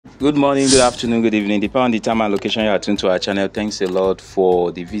Good morning, good afternoon, good evening. Depending on the time and location you are tuned to our channel, thanks a lot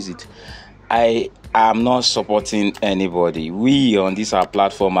for the visit. I am not supporting anybody. We on this our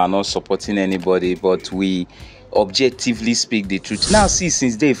platform are not supporting anybody, but we objectively speak the truth. Now, see,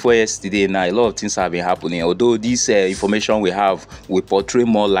 since day 4 yesterday, now a lot of things have been happening. Although this information we have, we portray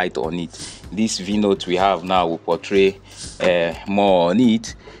more light on it. This V note we have now will portray more on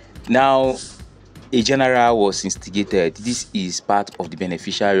it. Now, a general was instigated. This is part of the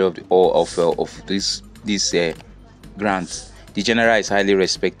beneficiary of this grant. The general is highly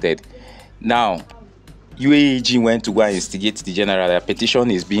respected. Now, UAAG went to go and instigate the general. A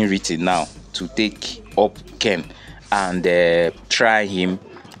petition is being written now to take up Ken and try him,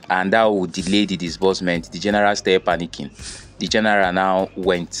 and that will delay the disbursement. The general started panicking. The general now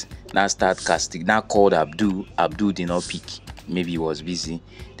start casting. Now called Abdul. Abdul did not pick. Maybe he was busy.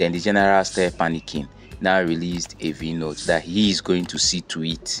 Then the general started panicking. Now released a V note that he is going to see to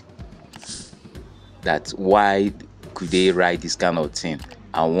it. That why could they write this kind of thing?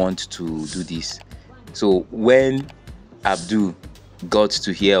 I want to do this. So when Abdul got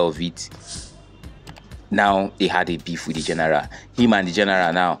to hear of it, now he had a beef with the general. Him and the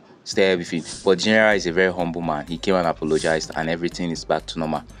general now stay everything. But the general is a very humble man. He came and apologized, and everything is back to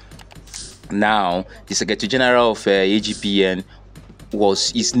normal. Now, the Secretary General of AGPN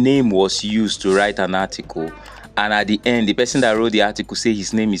his name was used to write an article, and at the end, the person that wrote the article said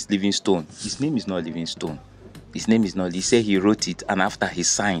his name is Livingstone. His name is not Livingstone. His name is not. He said he wrote it, and after he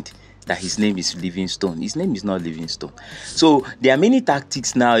signed that his name is Livingstone. His name is not Livingstone. So there are many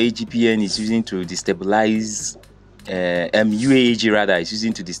tactics now AGPN is using to destabilize. UAAG rather is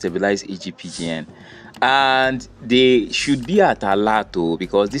using to destabilize AGPN, and they should be at alert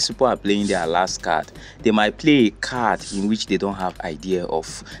because these people are playing their last card. They might play a card in which they don't have idea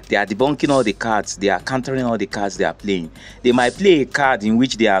of. They are debunking all the cards. They are countering all the cards they are playing. They might play a card in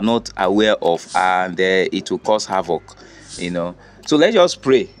which they are not aware of, and it will cause havoc. So let's just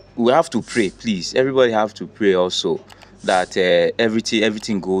pray. We have to pray, please. Everybody have to pray also that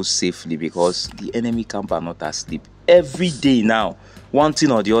everything goes safely, because the enemy camp are not asleep. Every day now, one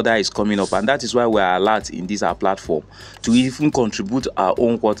thing or the other is coming up, and that is why we are alert in this our platform to even contribute our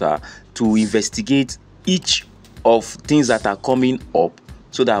own quarter to investigate each of things that are coming up,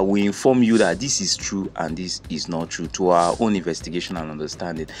 so that we inform you that this is true and this is not true, to our own investigation and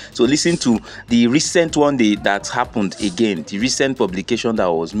understanding. So listen to the recent one that happened again, the recent publication that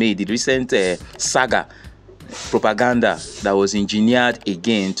was made, the recent saga propaganda that was engineered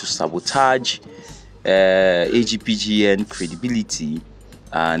again to sabotage AGPGN credibility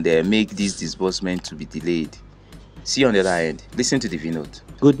and make this disbursement to be delayed. See you on the other end. Listen to the V note.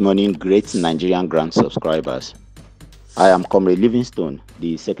 Good morning, great Nigerian grant subscribers. I am Comrade Livingstone,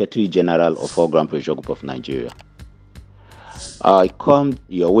 the Secretary General of All Grant Pressure Group of Nigeria. I come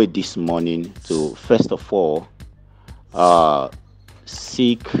your way this morning to first of all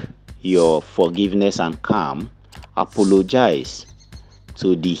seek your forgiveness and calm, apologize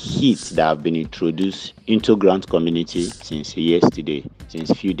to the heat that have been introduced into grant community since yesterday, since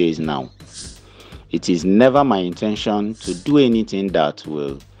a few days now. It is never my intention to do anything that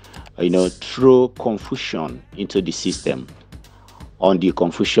will, throw confusion into the system, on the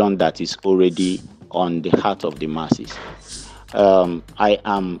confusion that is already on the heart of the masses. I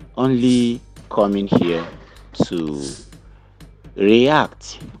am only coming here to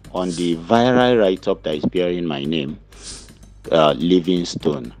react on the viral write-up that is bearing my name,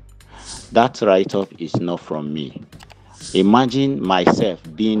 Livingstone. That write-up is not from me. Imagine myself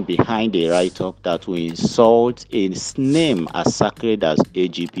being behind a write-up that will insult a name as sacred as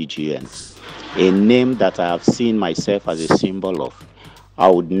AGPGN, a name that I have seen myself as a symbol of. I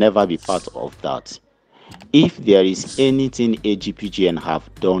would never be part of that. If there is anything AGPGN have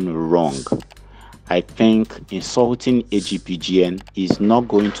done wrong, I think insulting AGPGN is not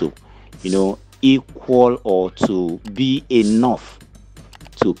going to, equal or to be enough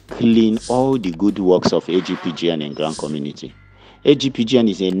to clean all the good works of AGPGN in grant community. AGPGN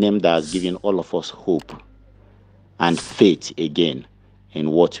is a name that has given all of us hope and faith again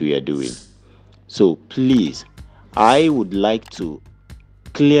in what we are doing. So please, I would like to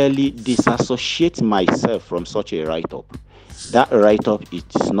clearly disassociate myself from such a write-up. That write-up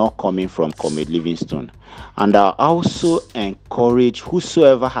is not coming from Comrade Livingstone. And I also encourage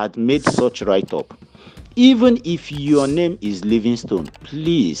whosoever had made such write-up, even if your name is Livingstone,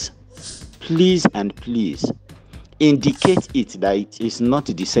 please indicate it that it is not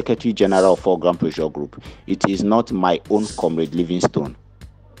the Secretary General of All Grant Pressure Group. It is not my own Comrade Livingstone.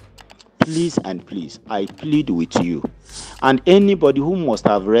 Please and please, I plead with you and anybody who must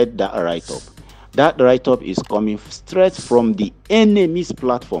have read that write-up, That write-up is coming straight from the enemies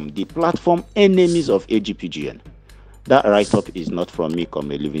platform, the platform enemies of AGPGN. That write-up is not from me,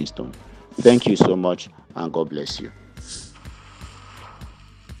 Comrade Livingstone. Thank you so much, and God bless you.